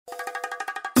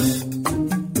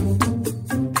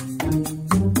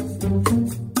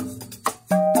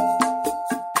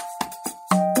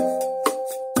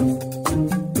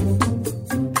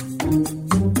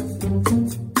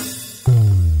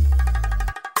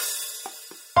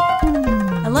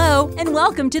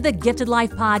Welcome to the Gifted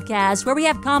Life Podcast, where we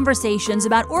have conversations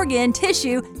about organ,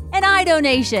 tissue, and eye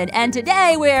donation. And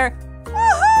today we're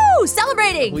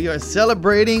celebrating. We are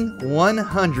celebrating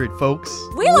 100, folks.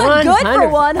 We look good for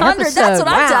 100. Episode. That's what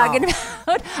I'm Wow. talking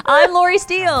about. I'm Lori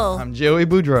Steele. I'm Joey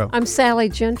Boudreaux. I'm Sally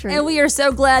Gentry. And we are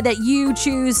so glad that you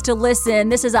choose to listen.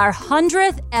 This is our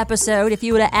 100th episode. If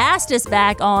you would have asked us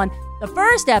back on the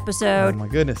first episode, Oh my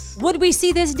goodness. would we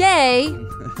see this day?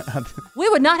 We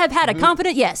would not have had a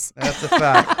confident yes. That's a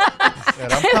fact.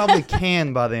 And I'm probably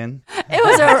canned by then. It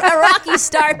was a rocky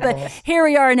start, but here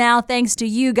we are now, thanks to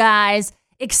you guys.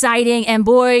 Exciting, and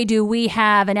boy, do we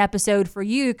have an episode for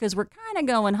you, because we're kind of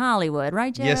going Hollywood,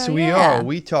 right, Joe? Yes, we are.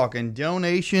 We talking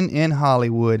donation in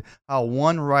Hollywood, how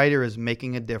one writer is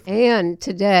making a difference. And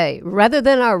today, rather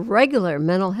than our regular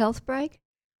mental health break,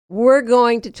 we're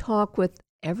going to talk with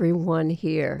everyone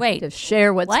here to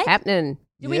share what's happening.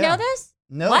 Do we know this?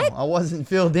 No, What? I wasn't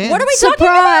filled in. What are we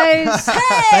Surprise! talking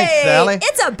about? Hey, Thanks, Sally.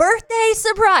 It's a birthday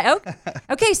surprise.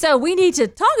 Okay, so we need to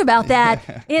talk about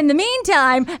that. In the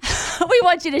meantime, we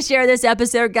want you to share this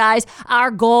episode, guys.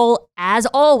 Our goal, as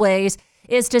always,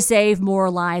 is to save more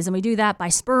lives. And we do that by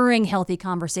spurring healthy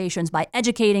conversations, by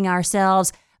educating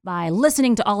ourselves, by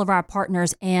listening to all of our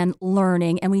partners and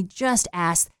learning. And we just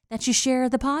ask that you share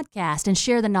the podcast and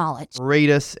share the knowledge. Rate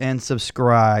us and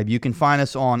subscribe. You can find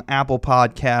us on Apple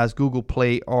Podcasts, Google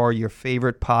Play, or your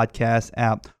favorite podcast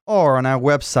app, or on our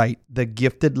website,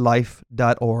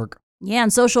 thegiftedlife.org. Yeah,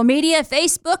 on social media,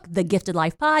 Facebook, The Gifted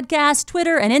Life Podcast,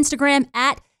 Twitter and Instagram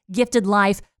at Gifted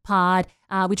Life Pod.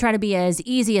 We try to be as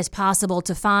easy as possible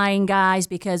to find, guys,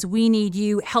 because we need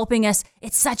you helping us.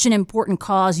 It's such an important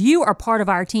cause. You are part of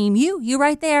our team. You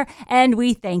right there, and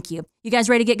we thank you. You guys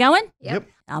ready to get going? Yep.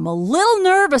 I'm a little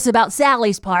nervous about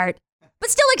Sally's part, but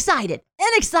still excited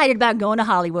about going to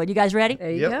Hollywood. You guys ready? There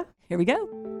you Yep. go. Here we go.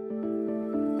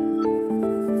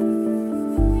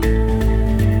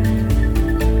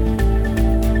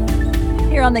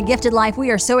 Here on The Gifted Life,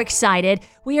 we are so excited.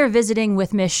 We are visiting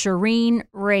with Miss Shereen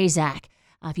Razak.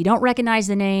 If you don't recognize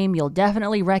the name, you'll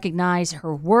definitely recognize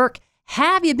her work.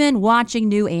 Have you been watching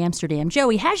New Amsterdam?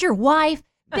 Joey, has your wife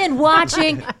been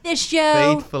watching this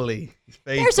show? Faithfully.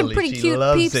 There's some pretty She cute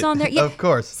loves peeps it. on there. Yeah. Of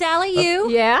course. Sally, you?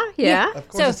 Yeah. Of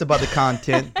course, it's about the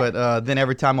content, but then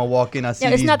every time I walk in, I see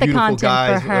Yeah, it's these not the beautiful content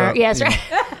guys. for her. Yes, right.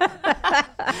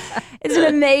 It's an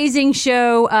amazing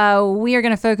show. We are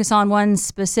going to focus on one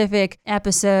specific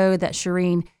episode that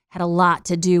Shereen had a lot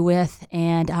to do with,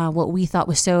 and what we thought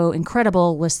was so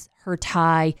incredible was her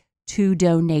tie to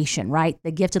donation, right?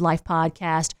 The Gifted Life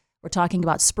Podcast. We're talking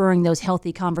about spurring those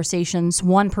healthy conversations,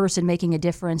 one person making a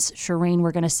difference. Shereen,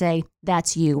 we're going to say,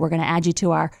 that's you. We're going to add you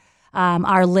to our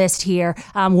list here.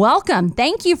 Welcome.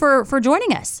 Thank you for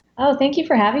joining us. Oh, thank you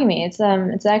for having me.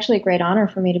 It's actually a great honor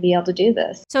for me to be able to do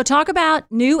this. So talk about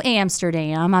New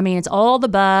Amsterdam. I mean, it's all the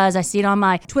buzz. I see it on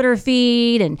my Twitter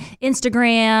feed and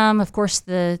Instagram. Of course,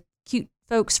 the cute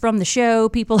folks from the show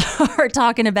people are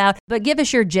talking about. But give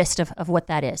us your gist of what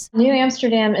that is. New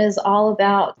Amsterdam is all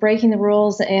about breaking the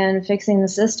rules and fixing the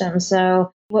system.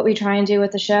 So what we try and do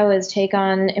with the show is take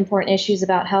on important issues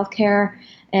about healthcare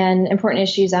and important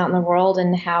issues out in the world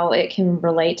and how it can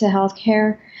relate to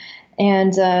healthcare,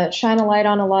 and shine a light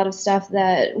on a lot of stuff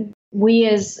that we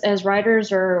as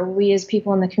writers or we as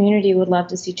people in the community would love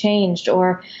to see changed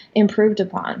or improved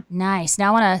upon. Nice.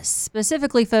 Now I want to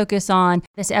specifically focus on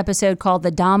this episode called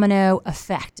The Domino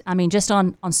Effect. I mean, just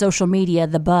on social media,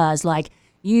 the buzz, like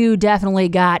you definitely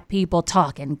got people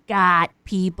talking, got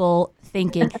people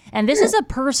thinking. And this is a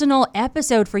personal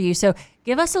episode for you. So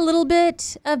give us a little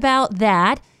bit about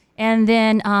that. And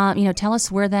then, tell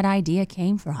us where that idea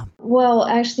came from. Well,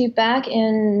 actually, back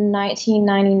in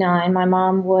 1999, my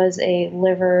mom was a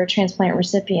liver transplant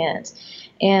recipient.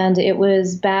 And it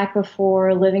was back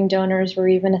before living donors were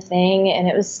even a thing. And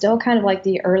it was still kind of like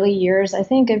the early years, I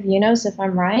think, of UNOS, if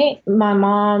I'm right. My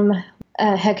mom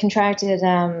had contracted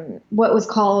what was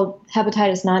called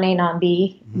hepatitis non-A,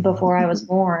 non-B before I was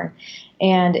born.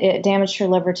 And it damaged her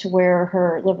liver to where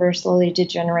her liver slowly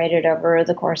degenerated over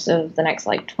the course of the next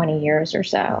 20 years or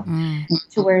so,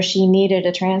 to where she needed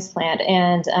a transplant.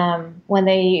 And when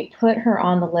they put her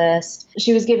on the list,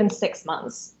 she was given 6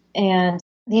 months. And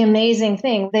the amazing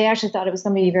thing, they actually thought it was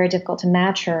going to be very difficult to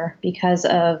match her because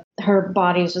of her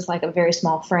body was just like a very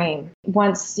small frame.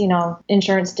 Once,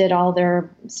 insurance did all their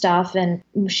stuff and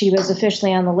she was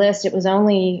officially on the list, it was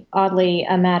only, oddly,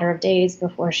 a matter of days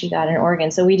before she got an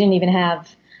organ. So we didn't even have,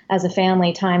 as a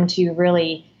family, time to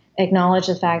really acknowledge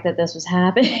the fact that this was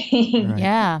happening. Right.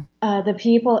 Yeah. The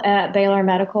people at Baylor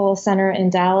Medical Center in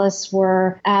Dallas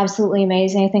were absolutely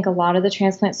amazing. I think a lot of the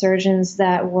transplant surgeons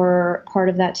that were part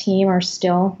of that team are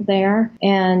still there.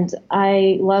 And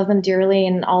I love them dearly.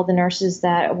 And all the nurses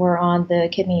that were on the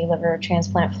kidney liver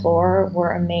transplant floor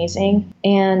were amazing.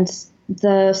 And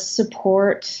the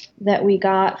support that we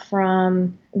got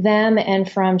from them and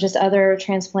from just other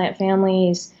transplant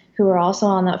families who were also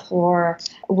on that floor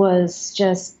was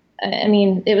just,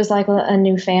 it was like a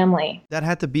new family. That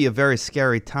had to be a very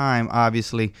scary time,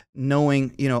 obviously,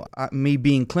 knowing, me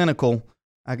being clinical,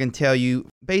 I can tell you,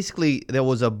 basically there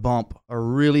was a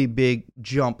really big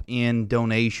jump in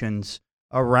donations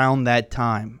around that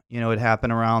time. It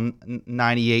happened around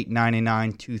 98,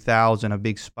 99, 2000, a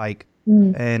big spike.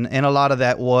 And a lot of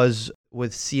that was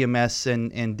with CMS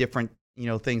and different,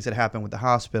 things that happened with the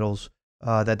hospitals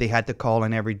that they had to call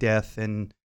in every death.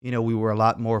 And we were a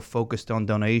lot more focused on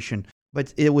donation.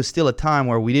 But it was still a time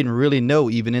where we didn't really know,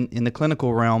 even in the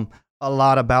clinical realm, a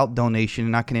lot about donation.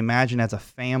 And I can imagine as a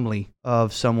family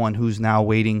of someone who's now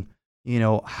waiting,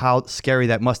 how scary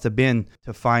that must have been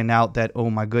to find out that,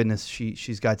 oh my goodness,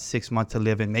 she's got 6 months to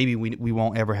live and maybe we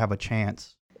won't ever have a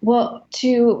chance. Well,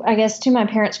 to my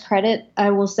parents' credit,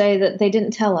 I will say that they didn't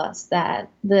tell us that.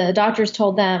 The doctors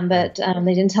told them, but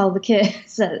they didn't tell the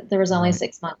kids that there was only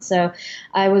 6 months. So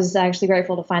I was actually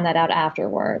grateful to find that out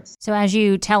afterwards. So as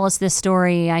you tell us this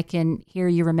story, I can hear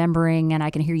you remembering and I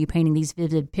can hear you painting these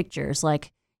vivid pictures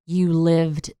like you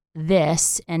lived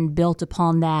this and built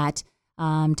upon that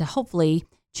to hopefully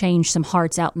change some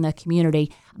hearts out in the community.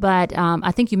 But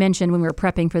I think you mentioned when we were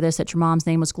prepping for this that your mom's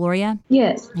name was Gloria?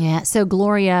 Yes. Yeah. So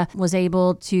Gloria was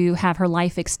able to have her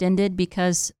life extended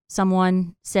because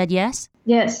someone said yes?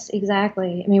 Yes,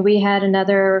 exactly. We had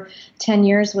another 10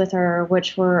 years with her,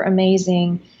 which were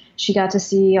amazing. She got to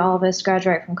see all of us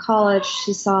graduate from college.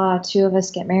 She saw 2 of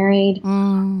us get married.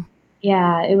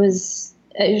 Yeah, it was.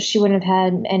 She wouldn't have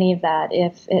had any of that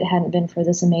if it hadn't been for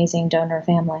this amazing donor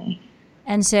family.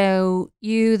 And so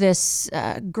you, this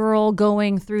girl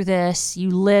going through this, you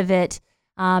live it,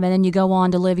 and then you go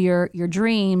on to live your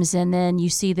dreams, and then you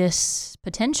see this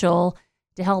potential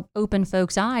to help open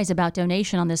folks' eyes about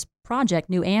donation on this project,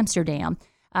 New Amsterdam.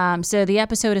 So the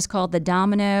episode is called The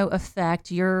Domino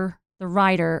Effect. You're the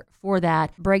writer for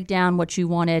that. Break down what you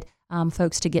wanted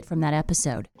folks to get from that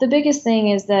episode. The biggest thing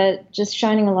is that just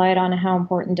shining a light on how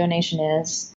important donation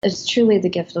is. It's truly the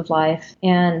gift of life,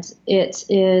 and it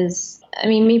is...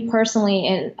 me personally,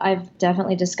 and I've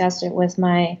definitely discussed it with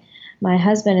my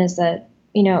husband, is that,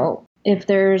 if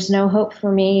there's no hope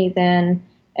for me, then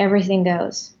everything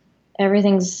goes.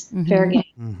 Everything's fair game.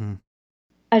 Mm-hmm.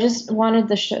 I just wanted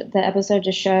the episode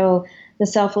to show the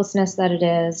selflessness that it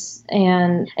is.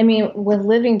 And with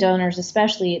living donors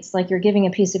especially, it's like you're giving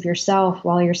a piece of yourself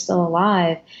while you're still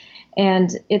alive.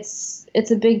 And it's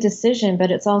a big decision,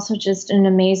 but it's also just an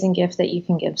amazing gift that you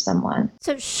can give someone.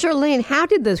 So, Charlene, how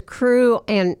did the crew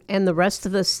and the rest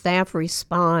of the staff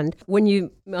respond when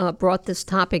you brought this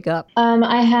topic up?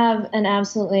 I have an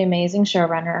absolutely amazing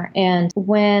showrunner. And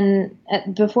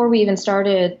before we even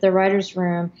started the writer's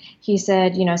room, he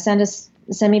said,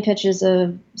 send me pitches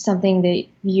of something that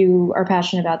you are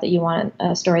passionate about, that you want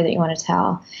a story that you want to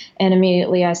tell. And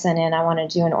immediately I sent in, I want to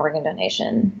do an organ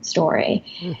donation story.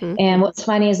 Mm-hmm. And what's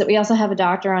funny is that we also have a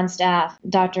doctor on staff,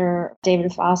 Dr.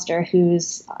 David Foster,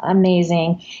 who's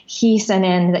amazing. He sent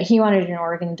in that he wanted an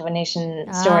organ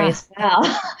donation story as well.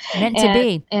 Meant to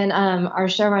be. And our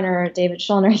showrunner, David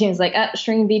Schulner, he was like,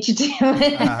 Shreen beat you to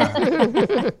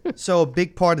it. So a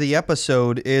big part of the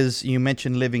episode is, you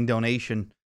mentioned living donation,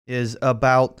 is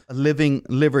about living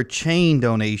liver chain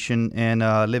donation and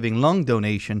living lung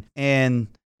donation. And,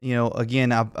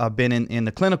 again, I've been in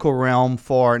the clinical realm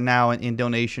for now in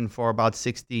donation for about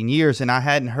 16 years, and I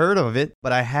hadn't heard of it,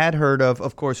 but I had heard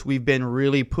of course, we've been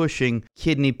really pushing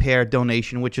kidney pair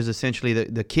donation, which is essentially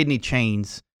the kidney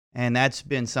chains. And that's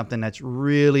been something that's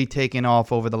really taken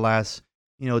off over the last,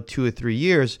 2 or 3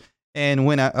 years. And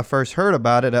when I first heard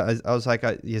about it, I was like,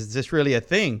 is this really a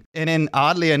thing? And then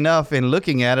oddly enough, in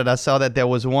looking at it, I saw that there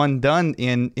was one done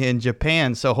in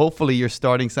Japan. So hopefully you're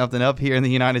starting something up here in the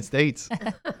United States.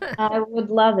 I would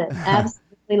love it.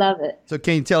 Absolutely love it. So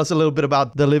can you tell us a little bit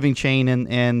about the living chain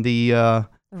and the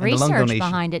research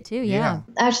behind it too. Yeah.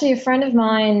 Actually, a friend of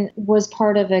mine was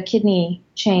part of a kidney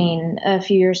chain a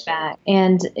few years back,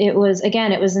 and it was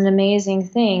an amazing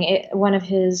thing. One of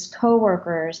his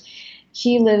coworkers,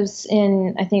 he lives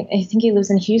in, I think he lives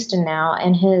in Houston now,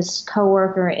 and his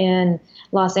coworker in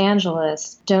Los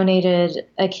Angeles donated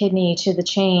a kidney to the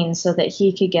chain so that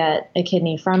he could get a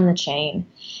kidney from the chain.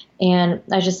 And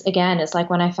it's like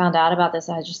when I found out about this,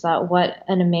 I just thought, what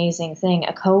an amazing thing.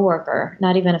 A coworker,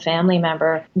 not even a family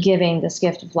member, giving this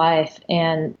gift of life,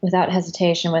 and without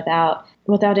hesitation, without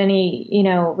any,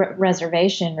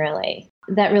 reservation, really.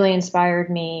 That really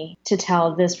inspired me to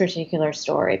tell this particular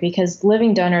story, because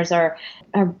living donors are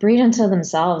breed unto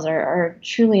themselves, are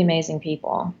truly amazing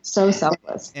people. So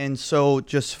selfless. And so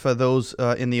just for those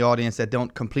in the audience that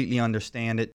don't completely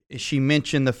understand it, she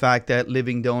mentioned the fact that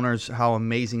living donors, how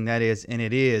amazing that is, and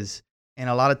it is. And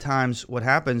a lot of times what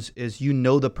happens is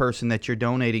the person that you're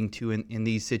donating to in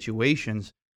these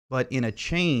situations, but in a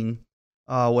chain,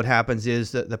 what happens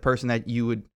is that the person that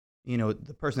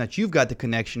the person that you've got the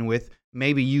connection with,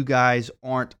 maybe you guys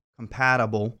aren't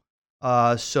compatible.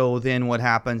 So then what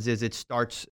happens is it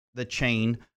starts the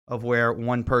chain of where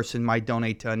one person might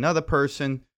donate to another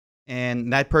person,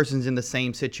 and that person's in the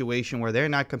same situation where they're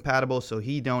not compatible, so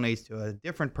he donates to a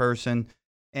different person,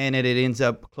 and it ends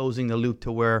up closing the loop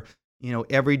to where,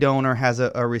 every donor has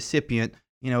a recipient,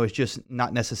 it's just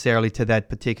not necessarily to that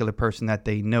particular person that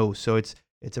they know. So it's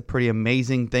a pretty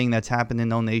amazing thing that's happened in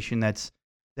donation that's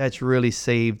really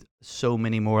saved so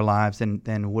many more lives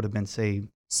than would have been saved.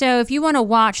 So if you want to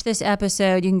watch this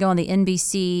episode, you can go on the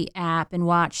NBC app and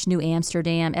watch New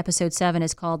Amsterdam. Episode 7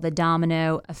 is called The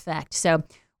Domino Effect. So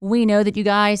we know that you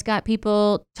guys got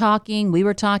people talking. We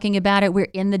were talking about it. We're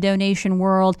in the donation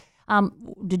world.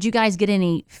 Did you guys get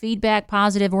any feedback,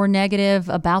 positive or negative,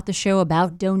 about the show,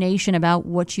 about donation, about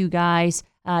what you guys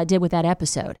did with that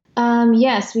episode?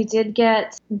 Yes, we did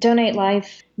get Donate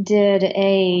Life did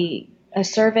a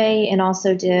survey and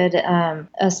also did a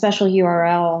special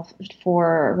URL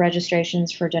for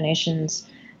registrations for donations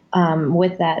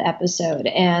with that episode.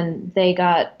 And they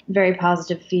got very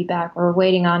positive feedback. We're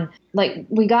waiting on,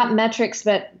 we got metrics,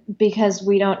 but because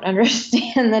we don't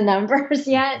understand the numbers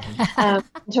yet, in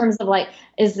terms of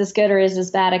is this good or is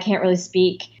this bad? I can't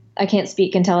speak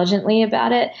intelligently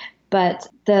about it. But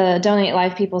the Donate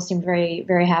Life people seem very,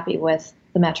 very happy with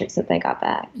the metrics that they got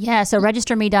back. Yeah, so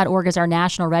registerme.org is our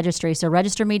national registry. So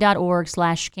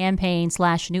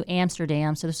registerme.org/campaign/New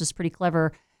Amsterdam. So this is pretty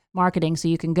clever marketing. So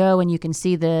you can go and you can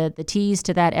see the tease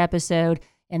to that episode,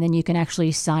 and then you can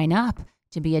actually sign up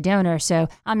to be a donor. So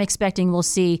I'm expecting we'll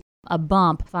see a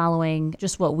bump following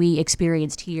just what we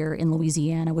experienced here in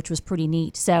Louisiana, which was pretty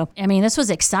neat. So, this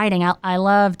was exciting. I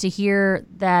love to hear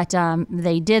that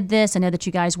they did this. I know that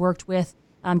you guys worked with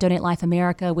Donate Life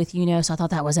America with UNO, so I thought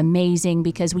that was amazing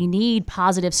because we need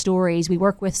positive stories. We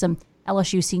work with some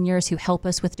LSU seniors who help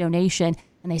us with donation,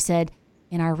 and they said,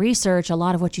 in our research, a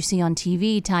lot of what you see on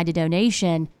TV tied to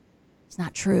donation is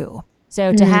not true.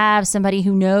 So to have somebody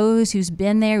who knows, who's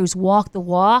been there, who's walked the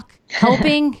walk,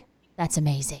 helping, that's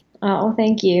amazing. Oh,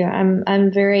 thank you.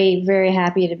 I'm very, very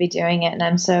happy to be doing it, and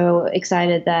I'm so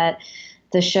excited that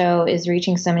the show is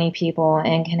reaching so many people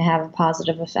and can have a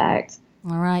positive effect.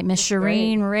 All right, Miss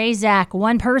Shereen Razak,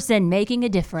 one person making a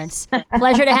difference.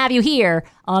 Pleasure to have you here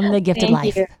on The Gifted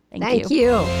Life. Thank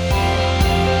you.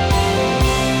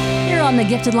 Here on The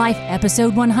Gifted Life,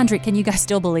 episode 100. Can you guys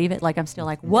still believe it? I'm still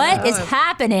what is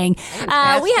happening?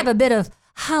 We have a bit of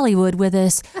Hollywood with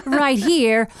us right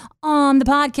here on the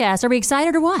podcast. Are we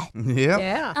excited or what?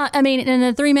 Yeah. In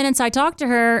the 3 minutes I talked to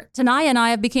her, Tanaya and I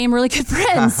have become really good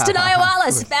friends. Tanaya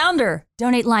Wallace, founder,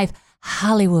 Donate Life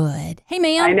Hollywood. Hey,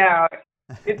 ma'am. I know.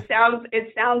 It sounds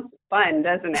fun,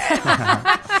 doesn't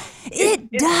it?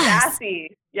 It does. It's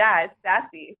sassy. Yeah, it's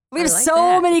sassy. We have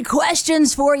so many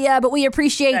questions for you, but we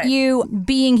appreciate you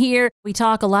being here. We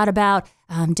talk a lot about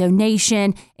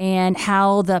donation and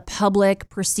how the public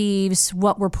perceives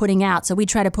what we're putting out. So we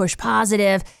try to push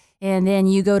positive, and then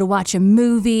you go to watch a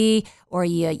movie or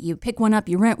you pick one up,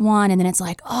 you rent one, and then it's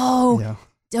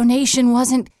donation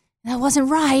wasn't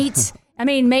right.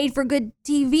 Made for good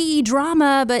TV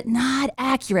drama, but not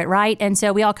accurate, right? And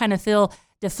so we all kind of feel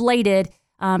deflated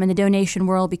in the donation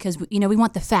world because, we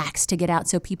want the facts to get out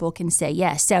so people can say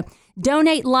yes. So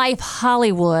Donate Life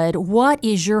Hollywood, what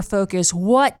is your focus?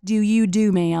 What do you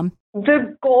do, ma'am?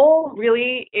 The goal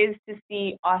really is to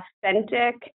see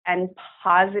authentic and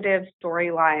positive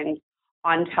storylines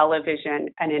on television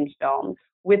and in film,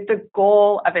 with the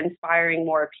goal of inspiring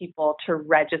more people to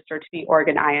register to be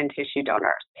organ, eye, and tissue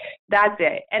donors. That's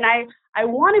it. And I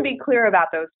want to be clear about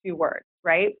those two words,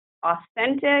 right?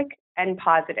 Authentic and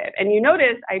positive. And you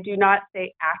notice I do not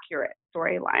say accurate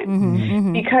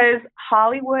storylines because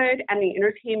Hollywood and the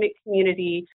entertainment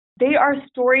community, they are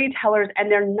storytellers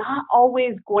and they're not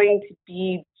always going to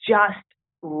be just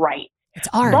right. It's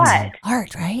art. But,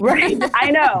 art, right? Right.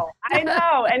 I know.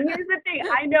 And here's the thing.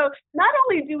 I know not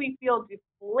only do we feel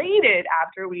deflated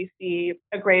after we see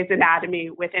a Grey's Anatomy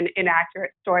with an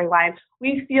inaccurate storyline,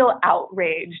 we feel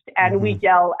outraged and we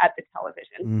yell at the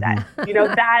television set. You know,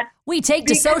 that we take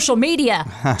to social media.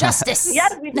 Justice.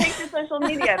 Yes, we take to social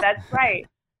media. That's right.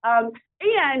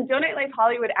 And Donate Life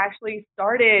Hollywood actually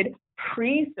started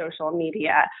pre-social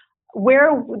media,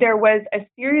 where there was a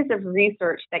series of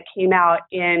research that came out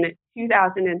in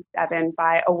 2007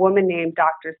 by a woman named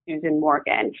Dr. Susan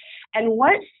Morgan. And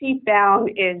what she found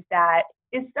is that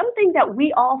is something that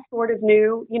we all sort of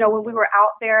knew, you know, when we were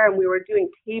out there and we were doing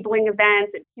tabling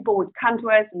events and people would come to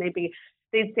us and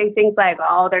they'd say things like,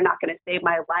 oh, they're not going to save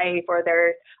my life, or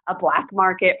there's a black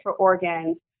market for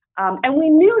organs. And we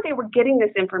knew they were getting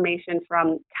this information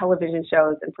from television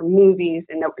shows and from movies,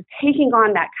 and that were taking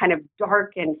on that kind of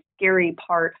dark and scary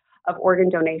part of organ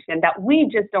donation that we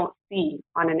just don't see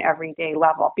on an everyday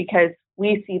level, because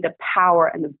we see the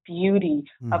power and the beauty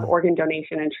of organ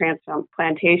donation and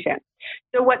transplantation.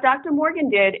 So what Dr. Morgan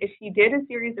did is she did a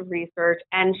series of research,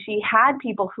 and she had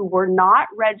people who were not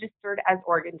registered as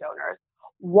organ donors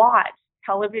watch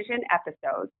television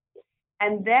episodes.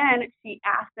 And then she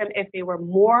asked them if they were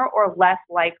more or less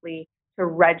likely to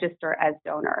register as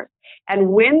donors. And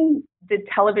when the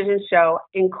television show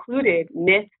included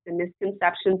myths and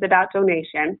misconceptions about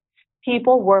donation,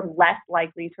 people were less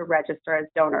likely to register as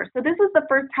donors. So this was the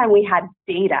first time we had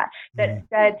data that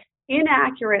said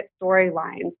inaccurate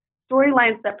storylines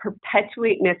that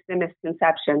perpetuate myths and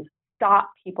misconceptions,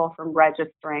 stop people from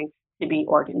registering to be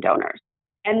organ donors.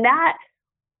 And that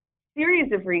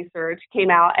series of research came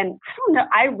out, and I don't know,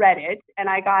 I read it and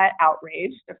I got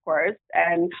outraged, of course,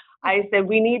 and I said,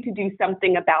 we need to do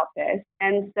something about this.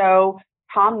 And so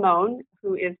Tom Moen,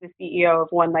 who is the CEO of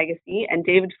One Legacy, and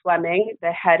David Fleming,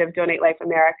 the head of Donate Life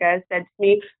America, said to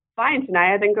me, fine,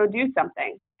 Tanaya, then go do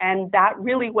something. And that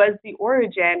really was the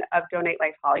origin of Donate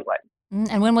Life Hollywood.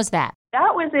 And when was that?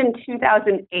 That was in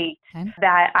 2008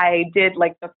 that I did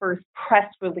like the first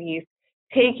press release,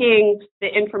 taking the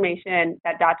information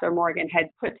that Dr. Morgan had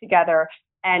put together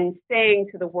and saying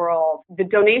to the world, the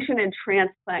donation and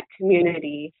transplant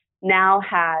community now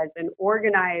has an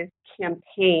organized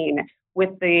campaign with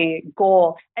the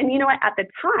goal. And you know what, at the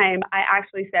time, I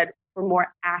actually said for more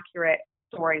accurate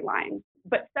storylines.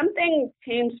 But something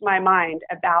changed my mind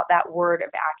about that word of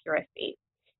accuracy.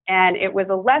 And it was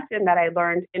a lesson that I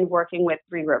learned in working with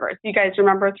Three Rivers. You guys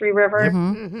remember Three Rivers,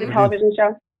 the television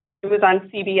show? It was on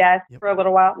CBS for a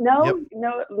little while. No,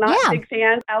 not big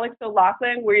fans. Alex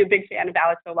O'Loughlin, were you a big fan of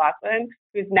Alex O'Loughlin,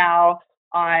 who's now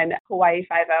on Hawaii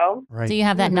Five-0? Right. Do you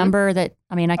have that number that,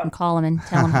 I mean, I can call him and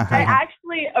tell him?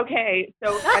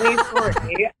 So funny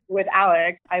story with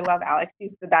Alex. I love Alex.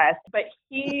 He's the best. But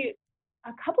he,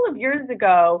 a couple of years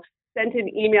ago, sent an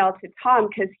email to Tom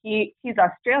because he's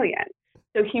Australian.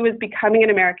 So he was becoming an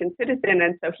American citizen.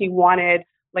 And so he wanted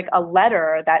like a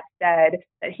letter that said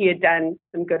that he had done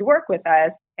some good work with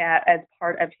us as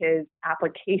part of his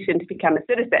application to become a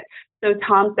citizen. So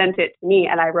Tom sent it to me,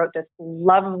 and I wrote this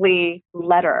lovely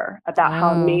letter about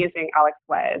how amazing Alex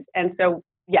was. And so,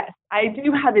 yes, I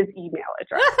do have his email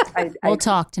address. We'll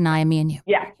talk tonight, me and you.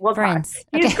 Yeah, we'll Friends.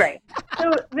 Talk. He's great.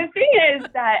 So the thing is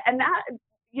that, and that,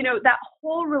 you know, that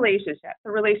whole relationship,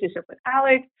 the relationship with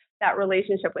Alex, that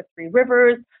relationship with Three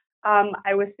Rivers,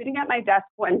 I was sitting at my desk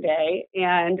one day,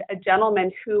 and a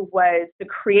gentleman who was the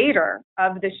creator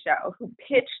of the show, who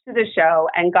pitched the show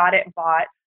and got it bought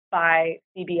by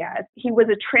CBS, he was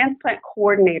a transplant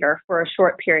coordinator for a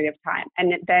short period of time.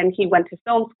 And then he went to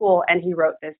film school and he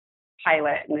wrote this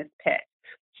pilot and this pitch.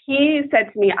 He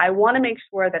said to me, I want to make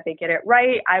sure that they get it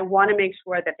right. I want to make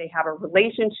sure that they have a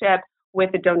relationship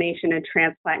with the donation and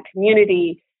transplant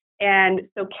community. And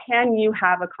so can you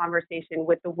have a conversation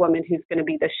with the woman who's going to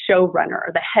be the showrunner or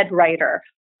the head writer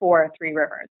for Three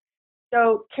Rivers?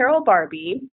 So Carol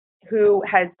Barbie, who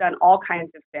has done all kinds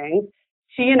of things,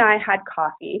 she and I had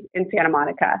coffee in Santa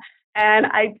Monica, and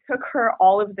I took her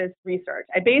all of this research.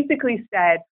 I basically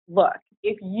said, look,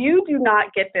 if you do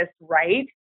not get this right,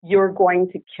 you're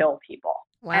going to kill people.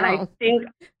 Wow. And I think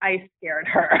I scared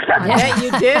her. Yeah,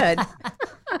 you did.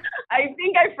 I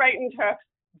think I frightened her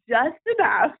just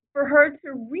enough for her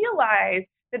to realize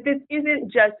that this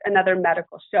isn't just another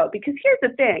medical show. Because here's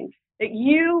the thing, that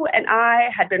you and I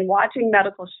had been watching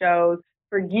medical shows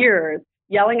for years,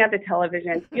 yelling at the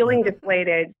television, feeling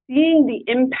deflated, seeing the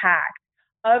impact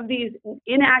of these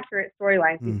inaccurate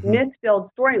storylines, these myth-filled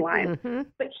storylines.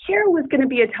 But here was going to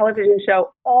be a television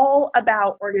show all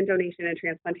about organ donation and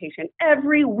transplantation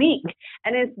every week.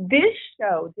 And if this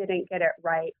show didn't get it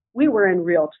right, we were in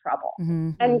real trouble.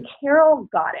 And Carol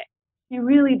got it. She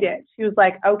really did. She was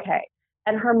like, okay.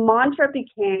 And her mantra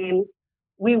became,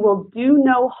 we will do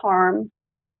no harm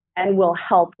and we'll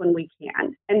help when we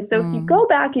can. And so if you go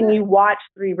back and you watch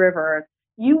Three Rivers,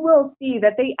 you will see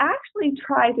that they actually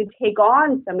try to take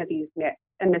on some of these myths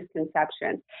and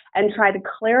misconceptions and try to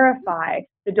clarify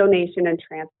the donation and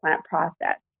transplant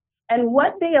process. And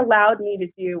what they allowed me to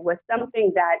do was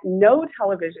something that no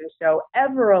television show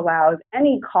ever allows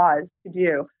any cause to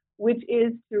do, which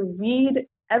is to read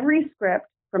every script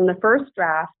from the first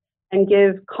draft and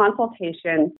give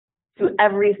consultation to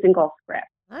every single script.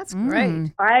 That's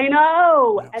great. I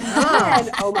know. And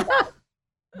then, oh my God.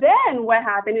 Then what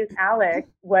happened is Alex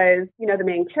was, the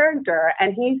main character,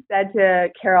 and he said to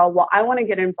Carol, well, I want to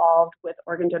get involved with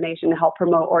organ donation to help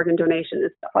promote organ donation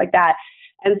and stuff like that.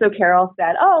 And so Carol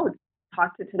said, oh,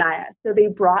 talk to Tanaya. So they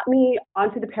brought me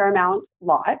onto the Paramount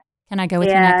lot. Can I go with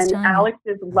you next time? And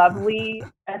Alex's lovely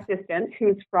assistant,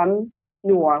 who's from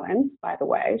New Orleans, by the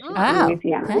way. She's from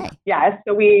Louisiana. Okay. Yeah,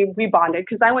 so we bonded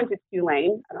because I went to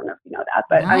Tulane. I don't know if you know that,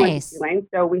 but I went to Tulane,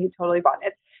 so we totally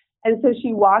bonded. And so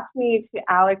she walks me to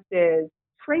Alex's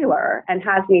trailer and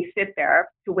has me sit there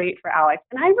to wait for Alex.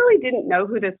 And I really didn't know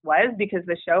who this was because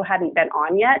the show hadn't been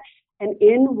on yet. And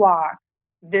in walks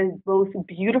the most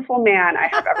beautiful man I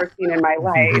have ever seen in my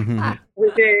life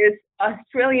with this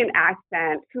Australian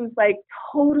accent who's like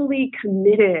totally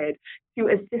committed to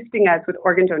assisting us with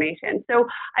organ donation. So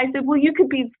I said, well, you could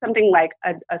be something like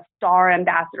a star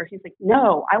ambassador. He's like,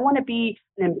 no, I want to be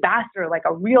an ambassador, like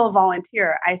a real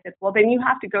volunteer. I said, well, then you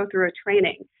have to go through a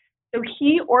training. So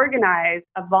he organized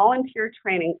a volunteer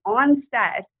training on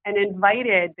set and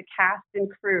invited the cast and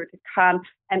crew to come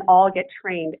and all get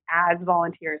trained as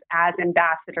volunteers, as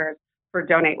ambassadors for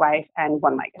Donate Life and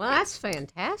One Legacy. Well, that's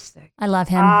fantastic. I love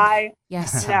him.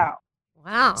 Yes. No.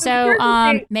 Wow. So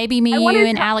maybe me, you,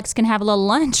 and Alex can have a little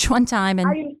lunch one time. And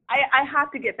I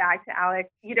have to get back to Alex,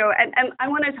 and I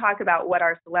want to talk about what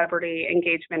our celebrity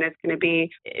engagement is going to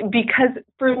be, because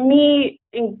for me,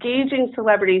 engaging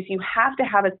celebrities, you have to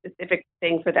have a specific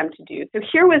thing for them to do. So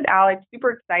here was Alex,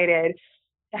 super excited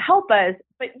to help us.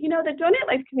 But, the Donate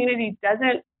Life community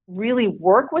doesn't really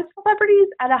work with celebrities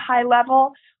at a high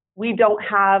level. We don't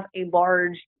have a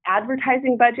large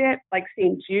advertising budget like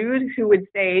St. Jude, who would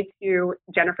say to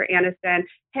Jennifer Aniston,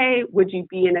 hey, would you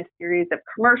be in a series of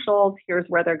commercials? Here's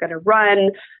where they're going to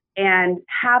run, and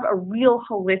have a real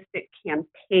holistic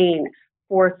campaign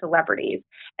for celebrities.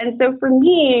 And so for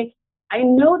me, I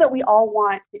know that we all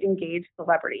want to engage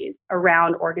celebrities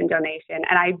around organ donation,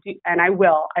 and I do, and I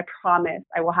will. I promise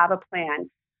I will have a plan.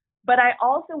 But I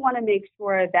also want to make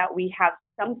sure that we have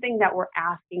something that we're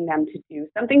asking them to do,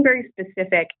 something very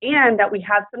specific, and that we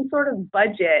have some sort of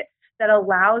budget that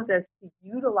allows us to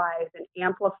utilize and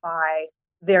amplify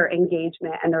their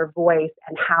engagement and their voice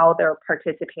and how they're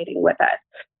participating with us.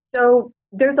 So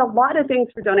there's a lot of things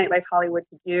for Donate Life Hollywood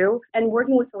to do, and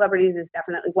working with celebrities is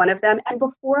definitely one of them. And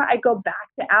before I go back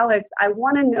to Alex, I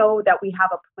want to know that we have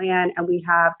a plan and we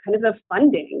have kind of the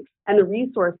funding and the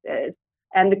resources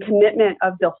and the commitment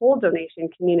of the whole donation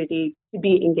community to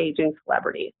be engaging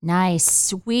celebrities.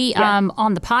 Nice. We,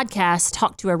 on the podcast,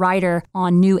 talked to a writer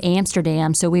on New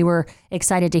Amsterdam, so we were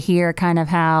excited to hear kind of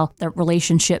how the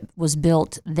relationship was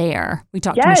built there. We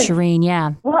talked to Ms.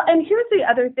 Shireen, Well, and here's the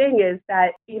other thing is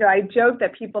that, I joke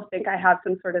that people think I have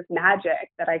some sort of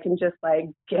magic, that I can just like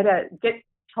get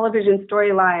television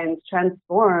storylines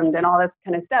transformed and all this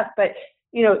kind of stuff. But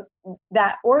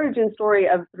that origin story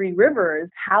of Three Rivers,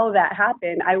 how that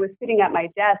happened, I was sitting at my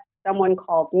desk, someone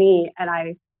called me, and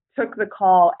I took the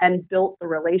call and built the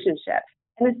relationship.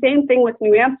 And the same thing with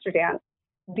New Amsterdam.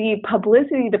 The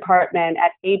publicity department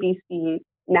at ABC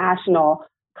National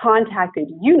contacted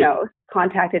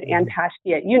Ann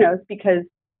Paschke at UNOS, because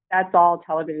that's all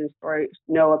television stories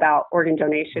know about organ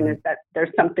donation is that there's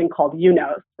something called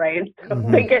UNOS, right? So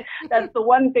that's the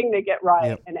one thing they get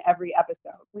right in every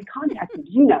episode. We contacted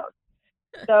UNOS.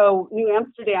 So New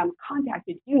Amsterdam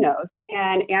contacted UNOS,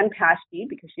 and Ann Paschke,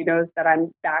 because she knows that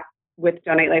I'm back with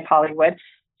Donate Life Hollywood,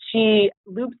 she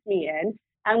looped me in,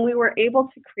 and we were able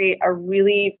to create a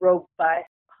really robust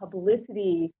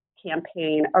publicity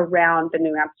campaign around the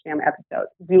New Amsterdam episodes.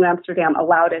 New Amsterdam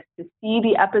allowed us to see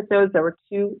the episodes. There were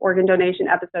 2 organ donation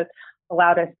episodes,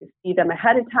 allowed us to see them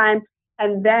ahead of time.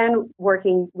 And then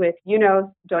working with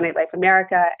UNOS, Donate Life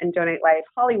America, and Donate Life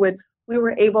Hollywood, we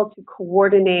were able to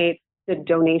coordinate the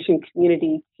donation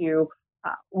community to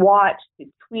watch, to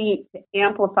tweet, to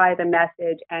amplify the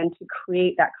message, and to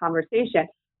create that conversation.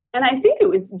 And I think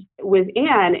it was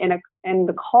Anne in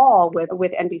the call with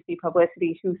NBC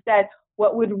Publicity who said,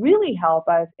 what would really help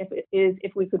us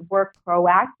if we could work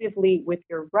proactively with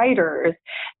your writers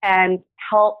and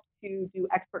help to do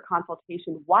expert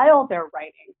consultation while they're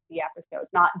writing the episodes,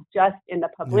 not just in the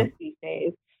publicity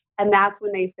phase. And that's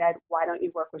when they said, why don't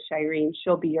you work with Shireen?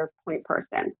 She'll be your point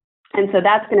person. And so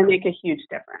that's going to make a huge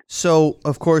difference. So,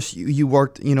 of course, you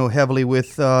worked, heavily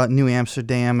with New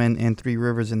Amsterdam and Three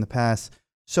Rivers in the past.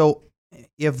 So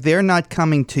if they're not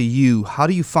coming to you, how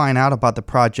do you find out about the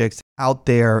projects out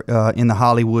there in the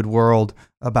Hollywood world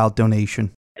about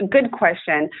donation? Good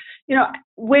question.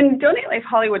 When Donate Life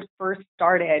Hollywood first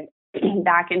started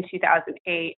back in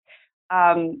 2008,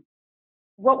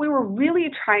 what we were really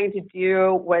trying to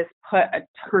do was put a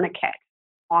tourniquet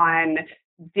on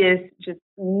this just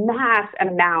mass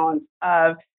amount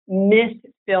of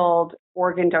myth-filled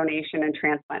organ donation and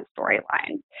transplant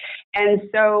storylines. And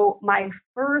so my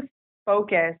first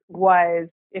focus was,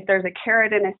 if there's a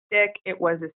carrot and a stick, it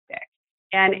was a stick.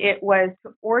 And it was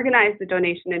to organize the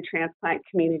donation and transplant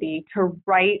community to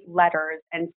write letters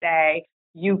and say,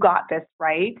 you got this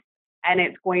right, and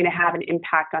it's going to have an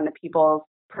impact on the people's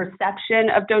perception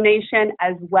of donation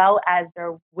as well as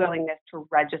their willingness to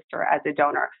register as a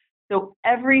donor. So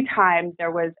every time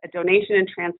there was a donation and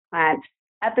transplant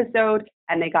episode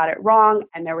and they got it wrong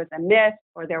and there was a myth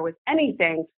or there was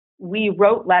anything, we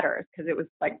wrote letters, because it was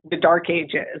like the dark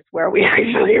ages where we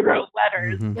actually wrote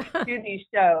letters to these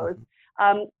shows.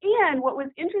 And what was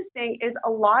interesting is a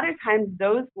lot of times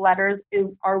those letters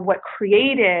are what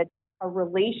created a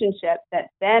relationship that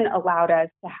then allowed us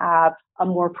to have a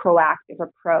more proactive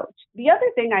approach. The other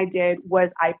thing I did was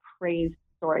I praised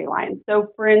storylines.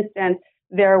 So for instance,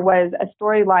 there was a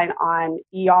storyline on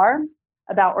ER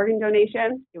about organ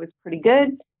donation. It was pretty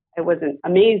good. It wasn't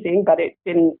amazing, but it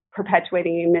didn't perpetuate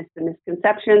any myths and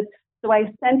misconceptions. So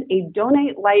I sent a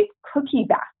Donate Life cookie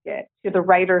basket to the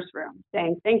writer's room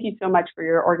saying, thank you so much for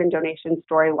your organ donation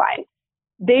storyline.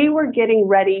 They were getting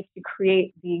ready to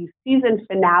create the season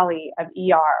finale of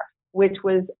ER, which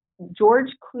was George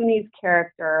Clooney's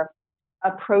character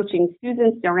approaching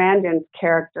Susan Sarandon's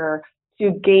character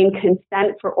to gain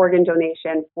consent for organ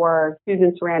donation for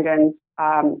Susan Sarandon's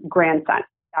grandson.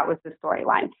 That was the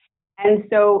storyline. And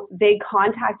so they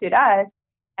contacted us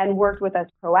and worked with us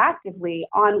proactively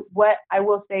on what I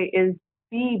will say is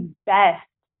the best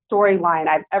storyline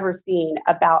I've ever seen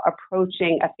about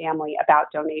approaching a family about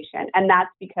donation. And that's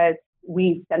because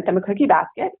we sent them a cookie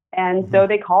basket. And so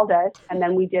they called us, and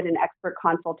then we did an expert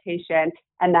consultation.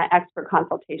 And that expert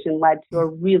consultation led to a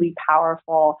really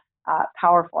powerful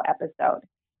episode.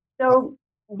 So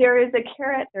there is a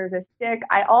carrot, there's a stick.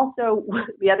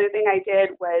 The other thing I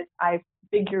did was I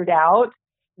figured out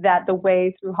that the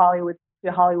way to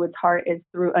Hollywood's heart is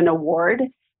through an award,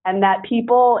 and that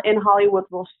people in Hollywood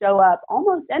will show up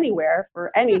almost anywhere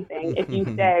for anything if you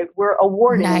say we're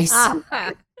awarding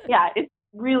something. Yeah, it's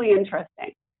really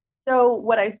interesting. So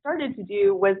what I started to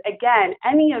do was, again,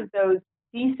 any of those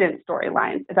decent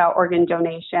storylines about organ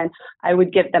donation, I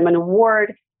would give them an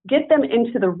award, get them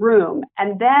into the room,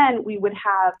 and then we would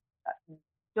have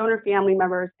donor family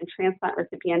members and transplant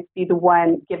recipients be the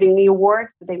one giving the award.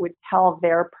 So they would tell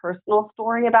their personal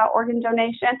story about organ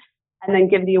donation and then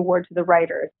give the award to the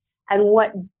writers. And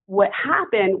what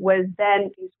happened was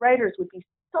then these writers would be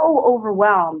so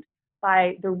overwhelmed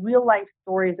by the real life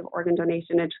stories of organ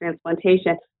donation and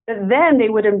transplantation that then they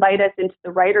would invite us into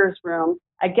the writers' room,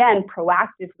 again,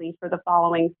 proactively for the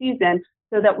following season,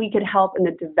 so that we could help in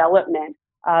the development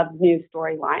of new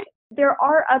storylines. There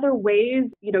are other ways,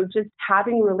 just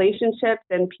having relationships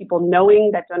and people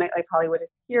knowing that Donate Life Hollywood is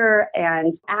here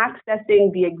and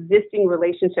accessing the existing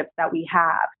relationships that we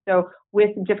have. So with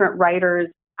different writers,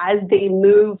 as they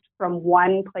moved from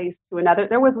one place to another,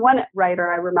 there was one writer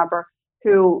I remember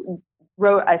who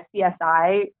wrote a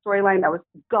CSI storyline that was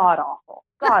god-awful.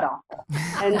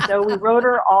 And so we wrote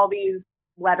her all these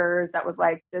letters that was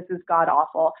like, this is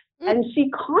god-awful. And she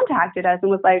contacted us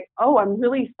and was like, oh, I'm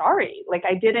really sorry. Like,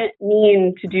 I didn't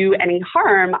mean to do any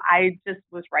harm. I just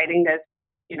was writing this,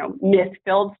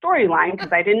 myth-filled storyline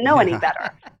because I didn't know any better.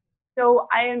 So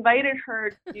I invited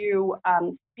her to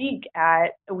speak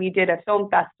we did a film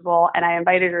festival, and I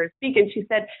invited her to speak, and she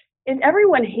said, if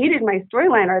everyone hated my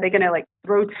storyline, are they going to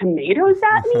throw tomatoes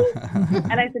at me?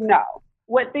 And I said, no.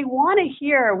 What they want to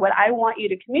hear, what I want you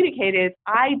to communicate is,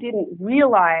 I didn't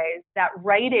realize that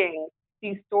writing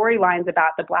these storylines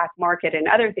about the Black market and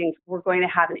other things were going to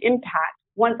have an impact.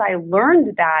 Once I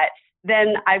learned that,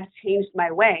 then I've changed my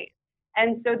ways.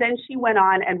 And so then she went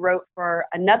on and wrote for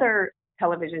another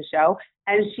television show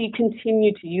and she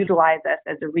continued to utilize us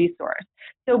as a resource.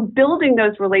 So building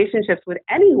those relationships with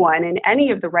anyone in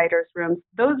any of the writers' rooms,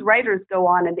 those writers go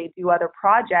on and they do other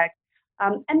projects.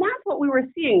 And that's what we were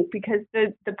seeing, because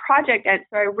the project,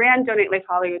 so I ran Donate Life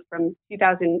Hollywood from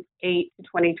 2008 to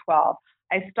 2012.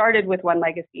 I started with One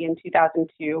Legacy in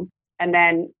 2002, and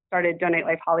then started Donate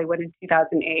Life Hollywood in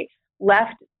 2008,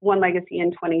 left One Legacy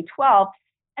in 2012,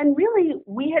 and really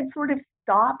we had sort of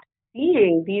stopped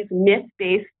seeing these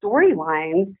myth-based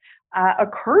storylines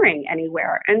occurring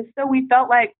anywhere. And so we felt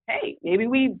like, hey, maybe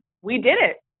we did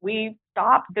it. We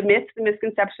stopped the myths and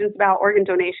misconceptions about organ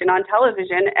donation on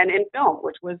television and in film,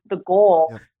 which was the goal.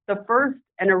 Yeah. The first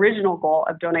and original goal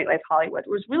of Donate Life Hollywood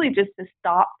was really just to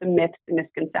stop the myths and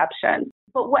misconceptions.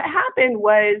 But what happened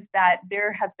was that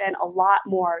there have been a lot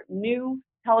more new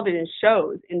television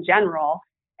shows in general,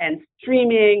 and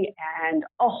streaming, and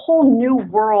a whole new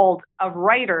world of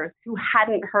writers who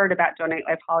hadn't heard about Donate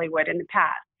Life Hollywood in the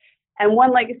past. And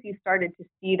One Legacy started to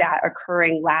see that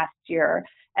occurring last year.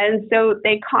 And so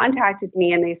they contacted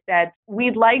me and they said,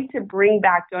 we'd like to bring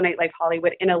back Donate Life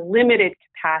Hollywood in a limited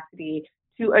capacity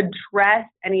to address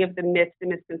any of the myths and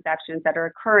misconceptions that are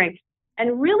occurring.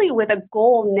 And really with a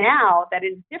goal now that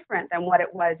is different than what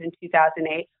it was in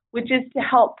 2008, which is to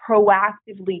help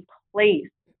proactively place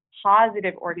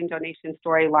positive organ donation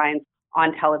storylines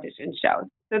on television shows.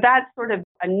 So that's sort of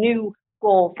a new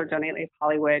goal for Donate Life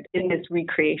Hollywood in this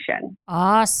recreation.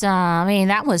 Awesome. I mean,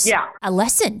 that was a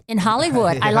lesson in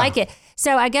Hollywood. I like it.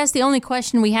 So I guess the only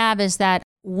question we have is that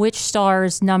which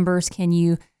stars numbers can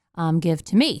you give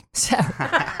to me? So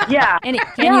can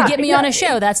you get me on a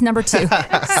show? That's number 2.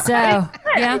 So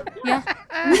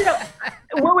You know,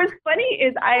 what was funny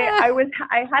is I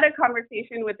had a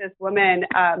conversation with this woman,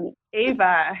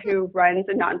 Ava, who runs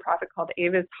a nonprofit called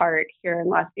Ava's Heart here in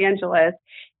Los Angeles,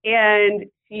 and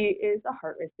she is a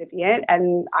heart recipient,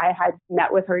 and I had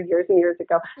met with her years and years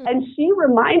ago, and she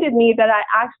reminded me that I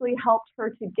actually helped her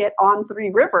to get on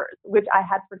Three Rivers, which I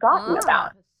had forgotten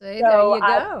about. See, so, there you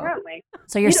go. Apparently,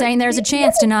 so you're saying there's a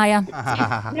chance, Tanaya.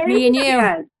 Me and you.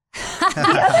 The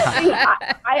other thing,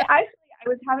 I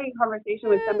was having a conversation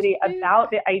with somebody about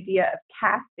the idea of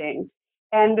casting,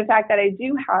 and the fact that I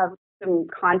do have some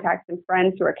contacts and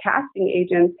friends who are casting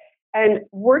agents, and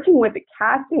working with the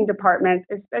casting departments,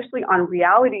 especially on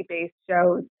reality-based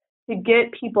shows, to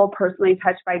get people personally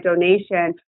touched by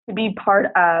donation to be part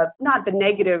of not the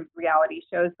negative reality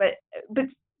shows, but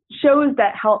shows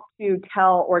that help to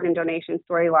tell organ donation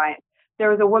storylines. There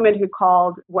was a woman who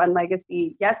called One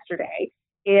Legacy yesterday,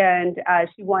 and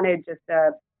she wanted just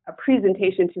a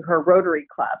presentation to her Rotary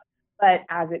Club. But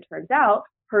as it turns out,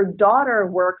 her daughter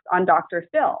works on Dr.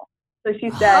 Phil. So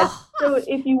she said, so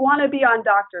if you want to be on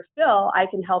Dr. Phil, I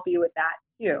can help you with that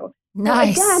too.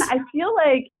 Nice. So again, I feel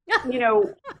like,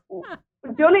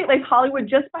 Donate Life Hollywood,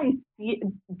 just by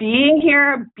being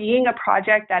here, being a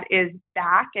project that is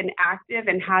back and active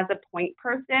and has a point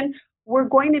person, we're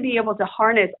going to be able to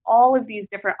harness all of these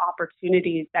different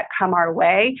opportunities that come our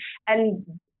way and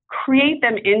create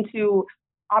them into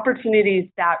opportunities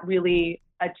that really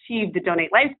achieve the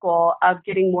Donate Life goal of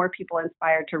getting more people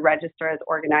inspired to register as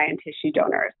organ, eye, and tissue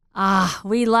donors.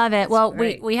 We love it. Well,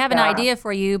 we have an idea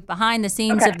for you behind the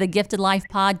scenes of the Gifted Life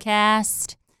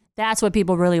podcast. That's what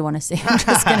people really want to see. I'm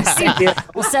just going to say,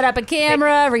 we'll set up a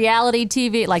camera, reality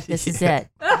TV, like this is it.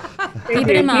 Keep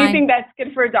it in mind. Do you think that's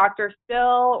good for Dr. Phil,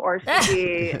 or should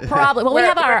we? Probably. Well, we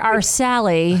have our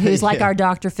Sally, who's like our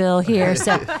Dr. Phil here.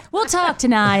 So we'll talk,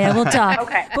 Tanaya. We'll talk.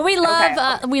 Okay. But we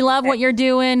love what you're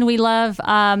doing. We love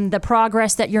the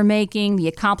progress that you're making, the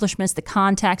accomplishments, the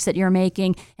contacts that you're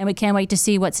making, and we can't wait to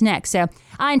see what's next. So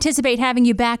I anticipate having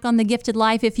you back on the Gifted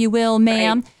Life, if you will,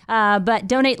 ma'am. But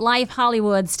Donate Life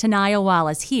Hollywood's Tanaya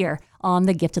Wallace here on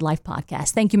the Gifted Life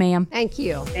podcast. Thank you, ma'am. Thank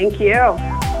you. Thank you.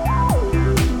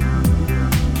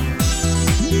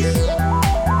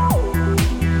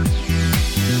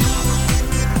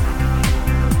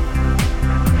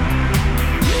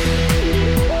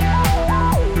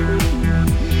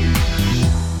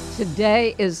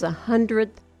 Today is the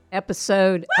 100th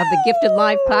episode of the Gifted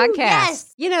Life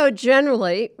podcast. Yes.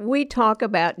 Generally, we talk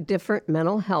about different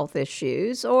mental health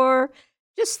issues or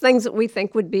just things that we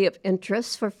think would be of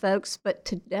interest for folks. But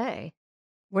today,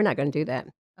 we're not going to do that.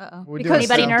 Uh-oh. Because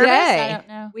anybody nervous? I don't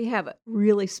know. We have a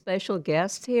really special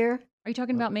guest here. Are you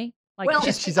talking about me? Like, well,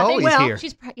 she's always here.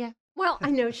 Well, I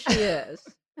know she is.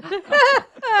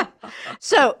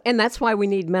 So, and that's why we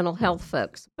need mental health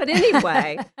folks. But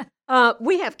anyway,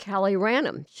 we have Callie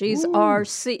Ranum. She's our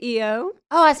CEO.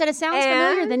 Oh, I said it sounds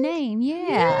familiar, the name.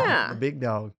 Yeah. The big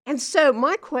dog. And so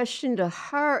my question to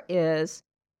her is,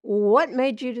 what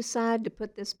made you decide to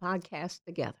put this podcast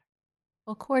together?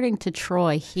 According to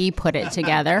Troy, he put it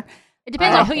together. It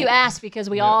depends on who you ask because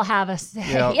we all have a say.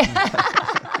 Yep.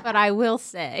 But I will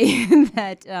say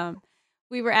that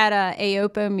we were at a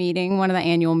AOPA meeting, one of the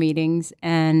annual meetings,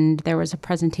 and there was a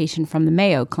presentation from the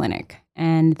Mayo Clinic.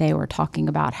 And they were talking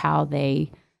about how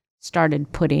they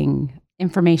started putting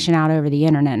information out over the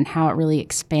internet and how it really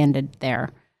expanded their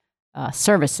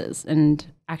services. And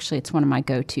actually, it's one of my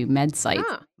go-to med sites.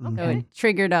 Ah, So okay. it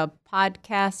triggered a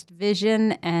podcast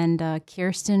vision, and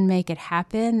Kirsten make it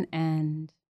happen.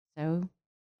 And so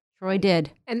Troy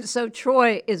did. And so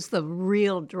Troy is the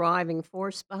real driving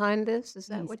force behind this? Is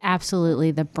that He's what?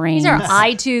 absolutely the brains. He's our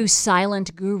I2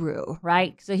 silent guru,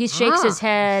 right? So he shakes his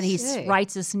head, he see.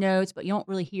 writes his notes, but you don't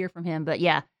really hear from him. But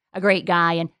yeah, a great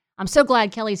guy. And I'm so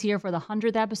glad Kelly's here for the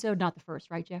 100th episode, not the first,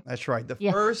 right, Jeff? That's right. The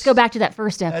Yeah. first. Let's go back to that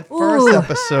first That episode. first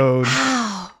episode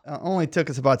Wow. only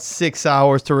took us about 6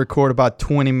 hours to record about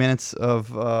 20 minutes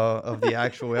of the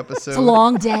actual episode. It's a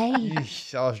long day.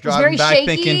 Yeesh, I was It was very driving back shaky.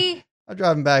 thinking. I'm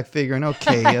driving back figuring,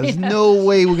 okay, there's no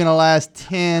way we're gonna last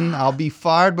 10. I'll be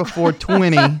fired before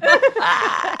 20.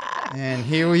 And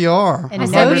here we are. And a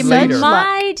so hundred you later.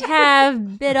 might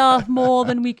have bit off more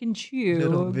than we can chew.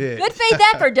 Little bit. Good faith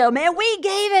effort, though, man. We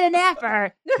gave it an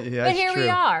effort. Yeah, But that's here we true.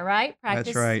 are, right?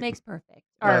 Practice right. makes perfect.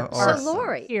 Yeah, Or- So,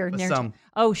 Lori. Here, For narrative. some.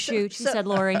 Oh, shoot. She so- said,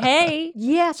 Lori, hey.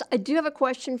 Yes, I do have a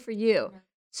question for you.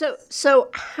 So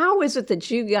how is it that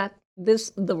you got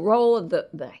the role of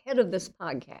the head of this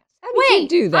podcast? How did Wait, you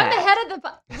do that? I'm the head of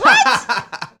the... What?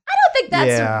 I don't think that's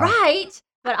Yeah. right.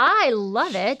 But I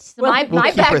love it. So Well, my We'll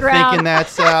keep her background... thinking that,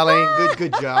 Sally.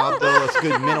 Good job. That's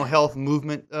good mental health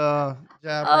movement job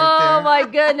right Oh there. my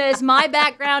goodness. My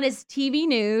background is TV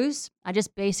news. I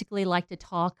just basically like to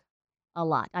talk a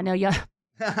lot. I know you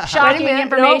shocking Wait a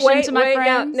minute. information to my wait,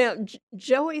 friends. Now,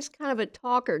 Joey's kind of a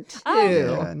talker too. Oh.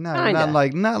 Yeah, no, Kinda.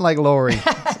 not like Lori.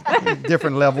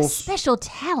 Different levels. Special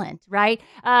talent, right?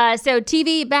 So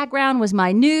TV background was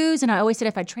my news, and I always said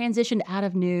if I transitioned out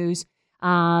of news,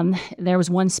 there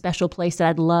was one special place that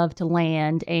I'd love to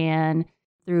land, and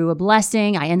through a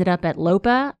blessing, I ended up at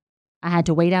LOPA. I had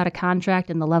to wait out a contract,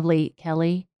 and the lovely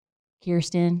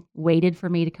Kirsten waited for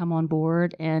me to come on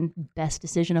board, and best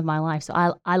decision of my life. So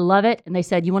I love it. And they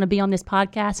said, you want to be on this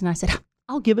podcast? And I said,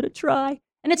 I'll give it a try.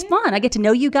 And it's fun. I get to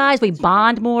know you guys. We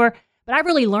bond more, but I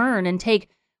really learn and take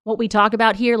what we talk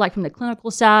about here, like from the clinical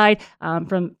side,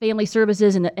 from family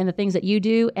services and the things that you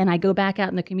do. And I go back out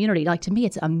in the community. Like, to me,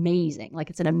 it's amazing.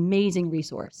 Like, it's an amazing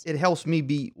resource. It helps me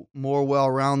be more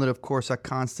well-rounded. Of course, I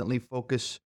constantly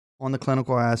focus on the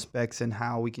clinical aspects and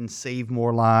how we can save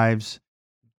more lives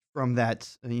from that,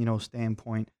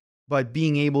 standpoint. But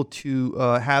being able to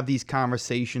have these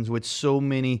conversations with so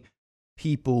many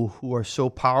people who are so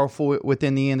powerful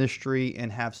within the industry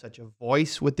and have such a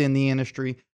voice within the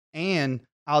industry and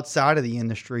outside of the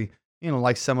industry,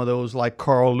 like some of those like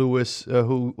Carl Lewis,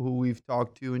 who we've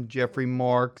talked to, and Jeffrey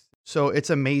Marks. So it's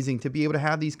amazing to be able to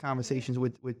have these conversations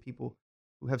with people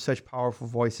who have such powerful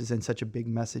voices and such a big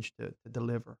message to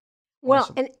deliver. Well,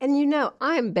 Awesome. and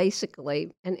I am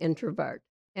basically an introvert,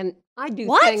 and I do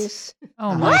What? things.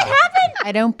 Oh What happened?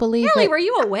 I don't believe Kelly, it. were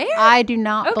you aware? I do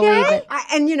not Okay. believe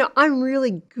it. I'm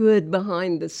really good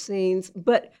behind the scenes,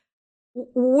 but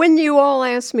when you all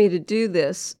asked me to do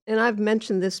this, and I've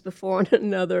mentioned this before in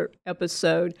another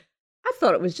episode, I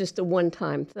thought it was just a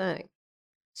one-time thing.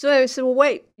 So I said, well,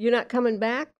 wait, you're not coming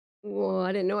back? Well,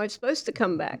 I didn't know I was supposed to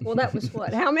come back. Well, that was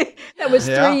what? How many? That was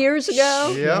Yeah. 3 years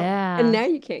ago. Yeah. And now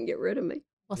you can't get rid of me.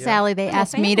 Well, Yeah. Sally, they Little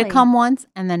asked me to family. come once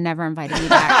and then never invited me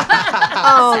back.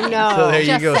 Oh, no. So there you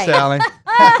Just go, saying. Sally.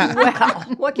 Well,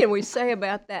 what can we say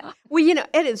about that? Well,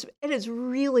 it has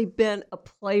really been a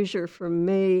pleasure for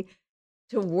me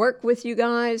to work with you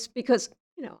guys because,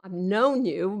 I've known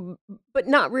you, but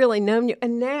not really known you.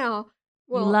 And now,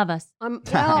 well, you love us. I'm, No?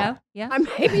 well, Yeah. I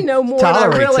maybe know more than I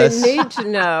Tolerates really us. need to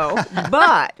know,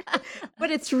 but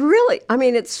it's really,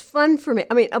 it's fun for me.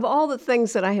 Of all the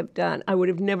things that I have done, I would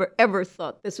have never, ever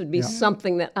thought this would be Yeah.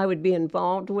 something that I would be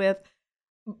involved with.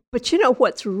 But you know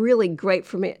what's really great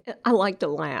for me? I like to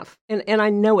laugh, and I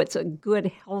know it's a good,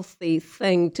 healthy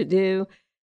thing to do.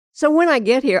 So when I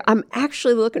get here, I'm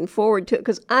actually looking forward to it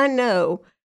because I know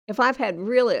if I've had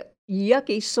really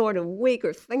yucky sort of week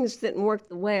or things didn't work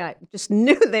the way I just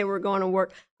knew they were going to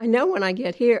work, I know when I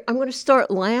get here, I'm going to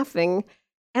start laughing,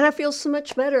 and I feel so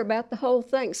much better about the whole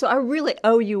thing. So I really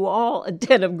owe you all a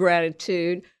debt of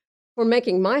gratitude for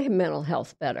making my mental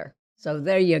health better. So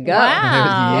there you go.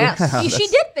 Wow. Yes. She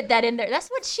did fit that in there. That's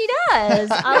what she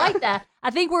does. I like that. I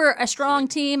think we're a strong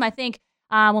team. I think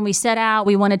when we set out,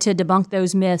 we wanted to debunk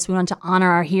those myths. We wanted to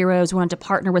honor our heroes. We wanted to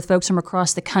partner with folks from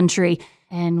across the country.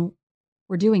 And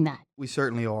we're doing that. We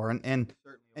certainly are. And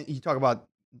you talk about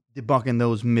debunking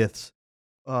those myths.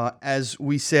 As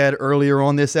we said earlier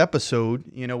on this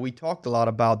episode, we talked a lot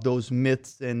about those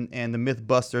myths and the myth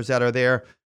busters that are there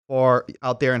or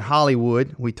out there in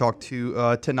Hollywood. We talked to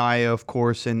Tanaya, of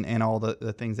course, and all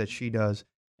the things that she does.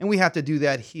 And we have to do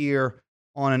that here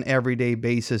on an everyday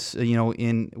basis,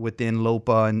 within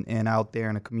LOPA and out there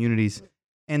in the communities.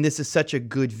 And this is such a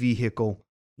good vehicle,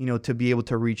 to be able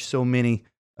to reach so many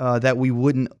that we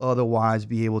wouldn't otherwise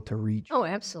be able to reach. Oh,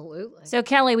 absolutely. So,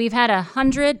 Kelly, we've had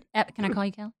 100. Can I call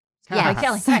you Kelly? Yeah,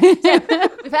 Kelly. Right. So,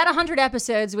 we've had 100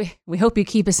 episodes. We hope you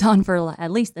keep us on for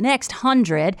at least the next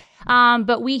 100.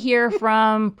 But we hear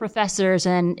from professors,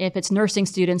 and if it's nursing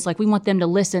students, we want them to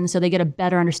listen so they get a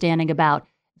better understanding about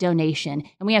donation.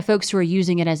 And we have folks who are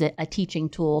using it as a teaching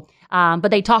tool. But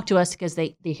they talk to us because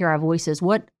they hear our voices.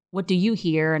 What do you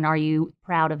hear, and are you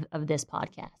proud of this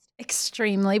podcast?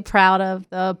 Extremely proud of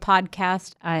the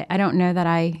podcast. I don't know that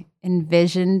I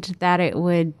envisioned that it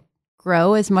would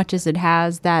grow as much as it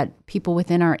has, that people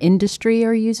within our industry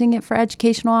are using it for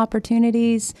educational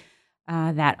opportunities,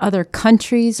 that other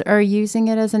countries are using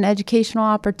it as an educational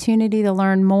opportunity to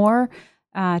learn more,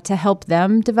 to help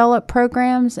them develop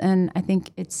programs. And I think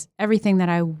it's everything that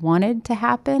I wanted to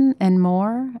happen and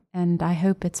more. And I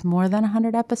hope it's more than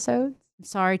 100 episodes. I'm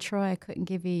sorry, Troy, I couldn't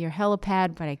give you your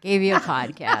helipad, but I gave you a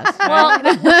podcast. Well,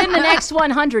 within the next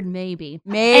 100, maybe.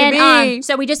 Maybe. And,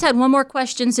 so we just had one more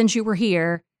question since you were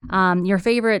here. Your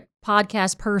favorite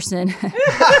podcast person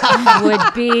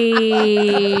would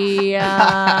be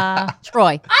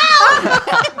Troy.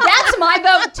 Oh, that's my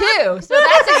vote too. So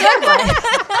that's a good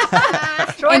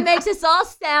one. Troy makes us all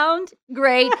sound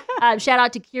great. Shout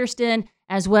out to Kirsten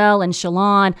as well and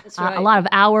Shalon. That's right. A lot of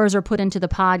hours are put into the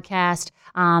podcast.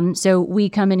 So we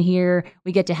come in here,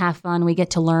 we get to have fun, we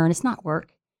get to learn. It's not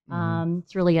work.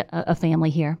 It's really a family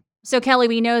here. So Kelly,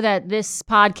 we know that this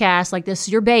podcast, this is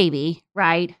your baby,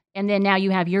 right? And then now you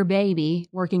have your baby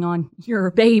working on your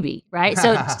baby, right?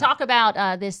 So let's talk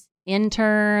about this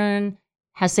intern,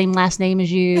 has same last name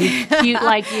as you, cute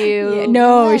like you. Yeah,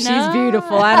 no, she's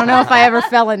beautiful. I don't know if I ever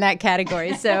fell in that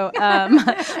category. So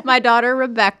my daughter,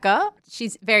 Rebecca,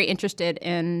 she's very interested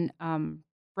in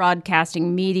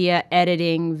broadcasting, media,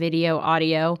 editing, video,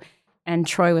 audio. And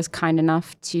Troy was kind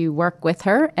enough to work with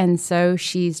her. And so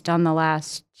she's done the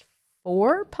last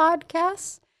 4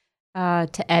 podcasts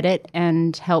to edit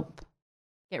and help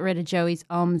get rid of Joey's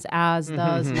ums, as,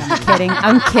 does. No,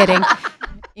 I'm kidding.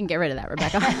 You can get rid of that,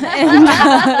 Rebecca.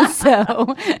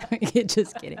 And,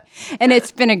 just kidding. And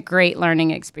it's been a great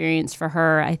learning experience for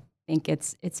her. I think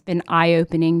it's been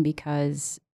eye-opening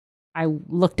because I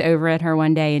looked over at her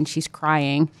one day and she's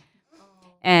crying.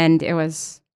 And it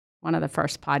was one of the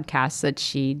first podcasts that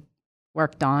she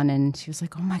worked on, and she was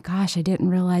like, oh my gosh, I didn't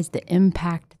realize the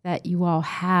impact that you all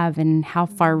have and how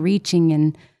far-reaching,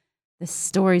 and the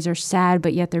stories are sad,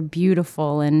 but yet they're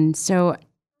beautiful. And so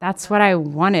that's what I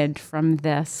wanted from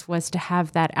this, was to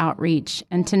have that outreach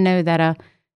and to know that,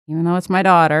 even though it's my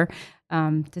daughter,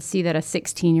 to see that a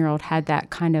 16-year-old had that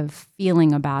kind of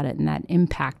feeling about it and that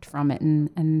impact from it.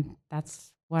 And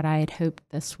that's what I had hoped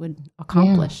this would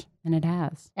accomplish. Yeah. And it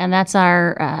has. And that's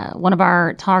our one of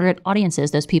our target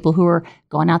audiences, those people who are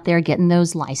going out there getting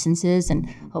those licenses, and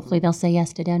hopefully they'll say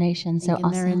yes to donations. So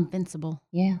awesome. They're invincible.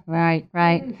 Yeah, right.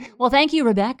 Well, thank you,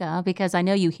 Rebecca, because I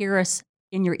know you hear us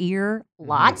in your ear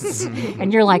lots,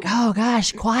 and you're like, oh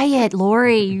gosh, quiet,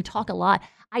 Lori, you talk a lot.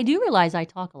 I do realize I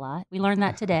talk a lot. We learned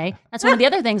that today. That's one of the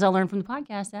other things I learned from the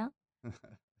podcast, Al.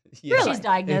 Yeah. She's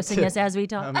diagnosing us as we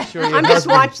talk. I'm just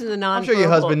watching the non. I'm sure your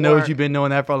husband knows you've been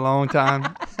knowing that for a long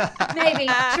time. Maybe.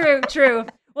 True.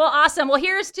 Well, awesome. Well,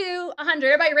 here's to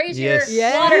 100. Everybody raise your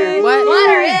water. What?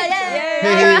 Water.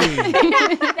 Yeah.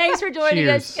 Hey. Thanks for joining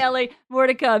us, Kelly. More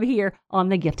to come here on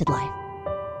The Gifted Life.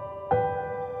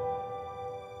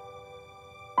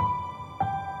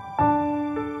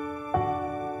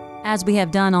 As we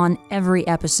have done on every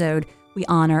episode, we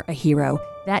honor a hero.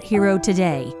 That hero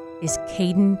today is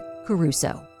Caden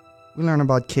Caruso. We learn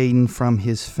about Caden from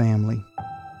his family.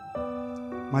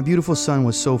 My beautiful son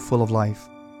was so full of life.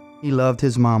 He loved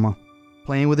his mama,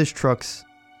 playing with his trucks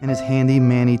and his handy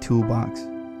Manny toolbox.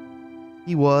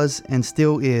 He was and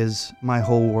still is my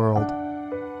whole world.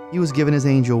 He was given his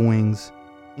angel wings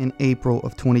in April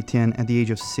of 2010 at the age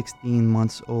of 16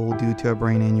 months old due to a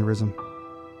brain aneurysm.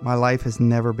 My life has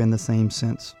never been the same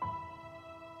since.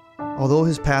 Although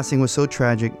his passing was so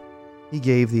tragic, he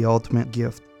gave the ultimate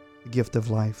gift, the gift of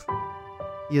life.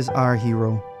 He is our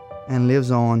hero and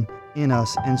lives on in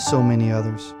us and so many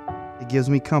others. It gives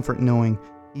me comfort knowing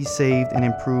he saved and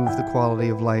improved the quality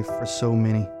of life for so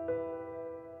many.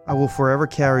 I will forever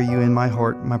carry you in my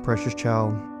heart, my precious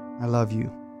child. I love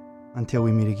you. until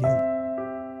we meet again.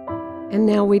 And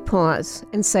now we pause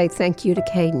and say thank you to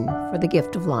Caden for the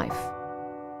gift of life.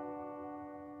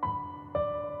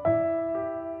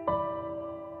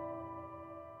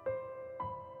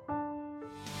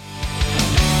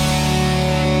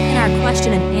 In our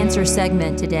question and answer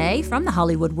segment today from the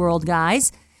Hollywood World,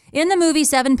 guys, in the movie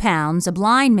 7 Pounds, a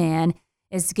blind man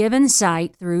is given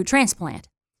sight through transplant.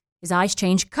 His eyes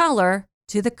change color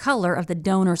to the color of the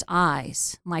donor's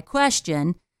eyes. My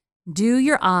question, do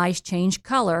your eyes change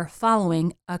color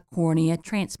following a cornea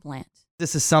transplant?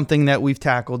 This is something that we've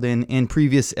tackled in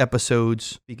previous episodes,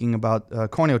 speaking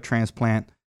about corneal transplant.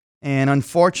 And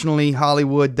unfortunately,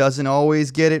 Hollywood doesn't always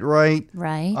get it right.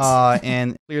 Right.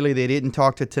 And clearly they didn't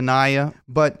talk to Tanaya.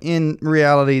 But in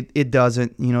reality, it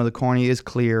doesn't. You know, the cornea is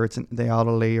clear. It's the outer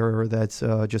layer that's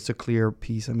just a clear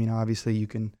piece. I mean, obviously, you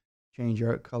can change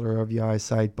your color of your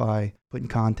eyesight by putting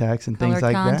contacts and things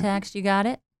like that. Contacts, you got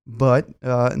it? But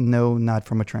no, not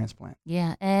from a transplant.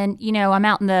 Yeah. And, you know, I'm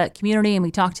out in the community and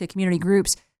we talk to community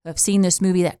groups who have seen this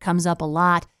movie that comes up a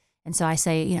lot. And so I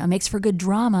say, you know, it makes for good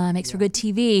drama, it makes for good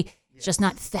TV. It's just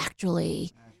not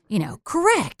factually, you know,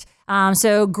 correct.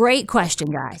 So great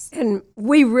question, guys. And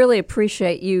we really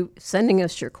appreciate you sending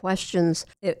us your questions.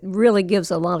 It really gives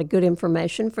a lot of good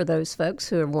information for those folks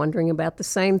who are wondering about the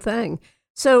same thing.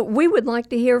 So we would like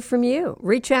to hear from you.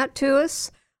 Reach out to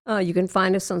us. You can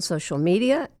find us on social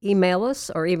media, email us,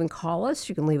 or even call us.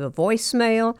 You can leave a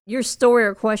voicemail. Your story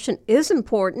or question is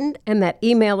important, and that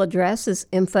email address is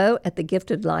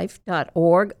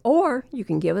info@thegiftedlife.org, or you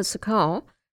can give us a call,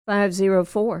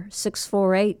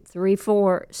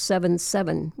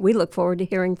 504-648-3477. We look forward to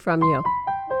hearing from you.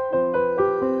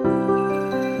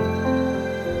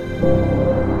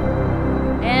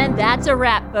 And that's a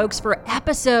wrap, folks, for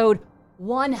episode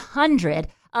 100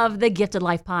 of the Gifted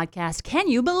Life podcast. Can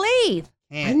you believe?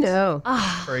 I know.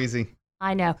 Crazy.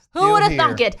 I know. Who Still would have here.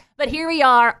 thunk it? But here we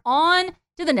are, on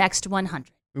to the next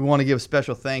 100. We want to give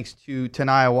special thanks to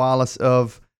Tanaya Wallace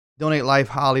of Donate Life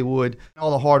Hollywood, and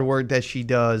all the hard work that she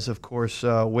does, of course,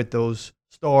 with those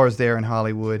stars there in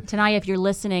Hollywood. Tanaya, if you're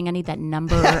listening, I need that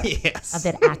number Yes. of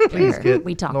that actor. Please get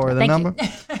We talked Laura about. the Thank number. you.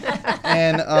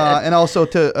 And also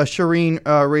to Shireen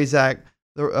Razak,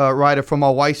 the writer from my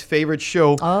wife's favorite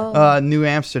show, New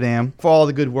Amsterdam, for all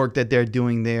the good work that they're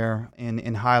doing there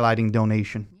in highlighting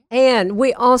donation. And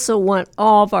we also want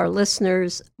all of our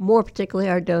listeners, more particularly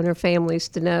our donor families,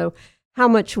 to know how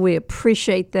much we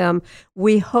appreciate them.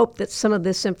 We hope that some of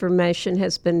this information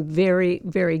has been very,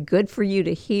 very good for you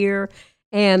to hear,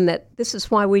 and that this is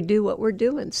why we do what we're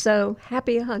doing. So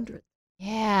happy 100.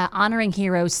 Yeah, honoring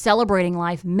heroes, celebrating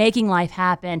life, making life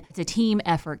happen. It's a team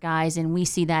effort, guys, and we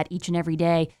see that each and every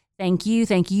day. Thank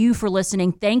you for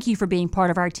listening. Thank you for being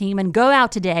part of our team, and go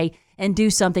out today and do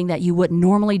something that you wouldn't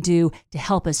normally do to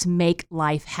help us make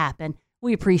life happen.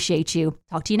 We appreciate you.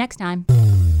 Talk to you next time.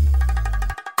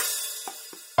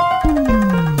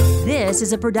 This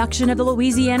is a production of the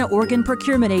Louisiana Organ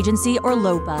Procurement Agency, or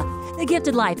LOPA. The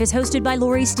Gifted Life is hosted by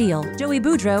Lori Steele, Joey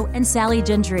Boudreau, and Sally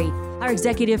Gentry. Our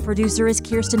executive producer is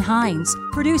Kirsten Hines.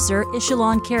 Producer is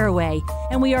Shalon Caraway.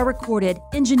 And we are recorded,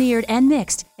 engineered, and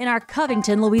mixed in our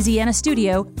Covington, Louisiana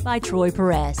studio by Troy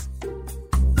Perez.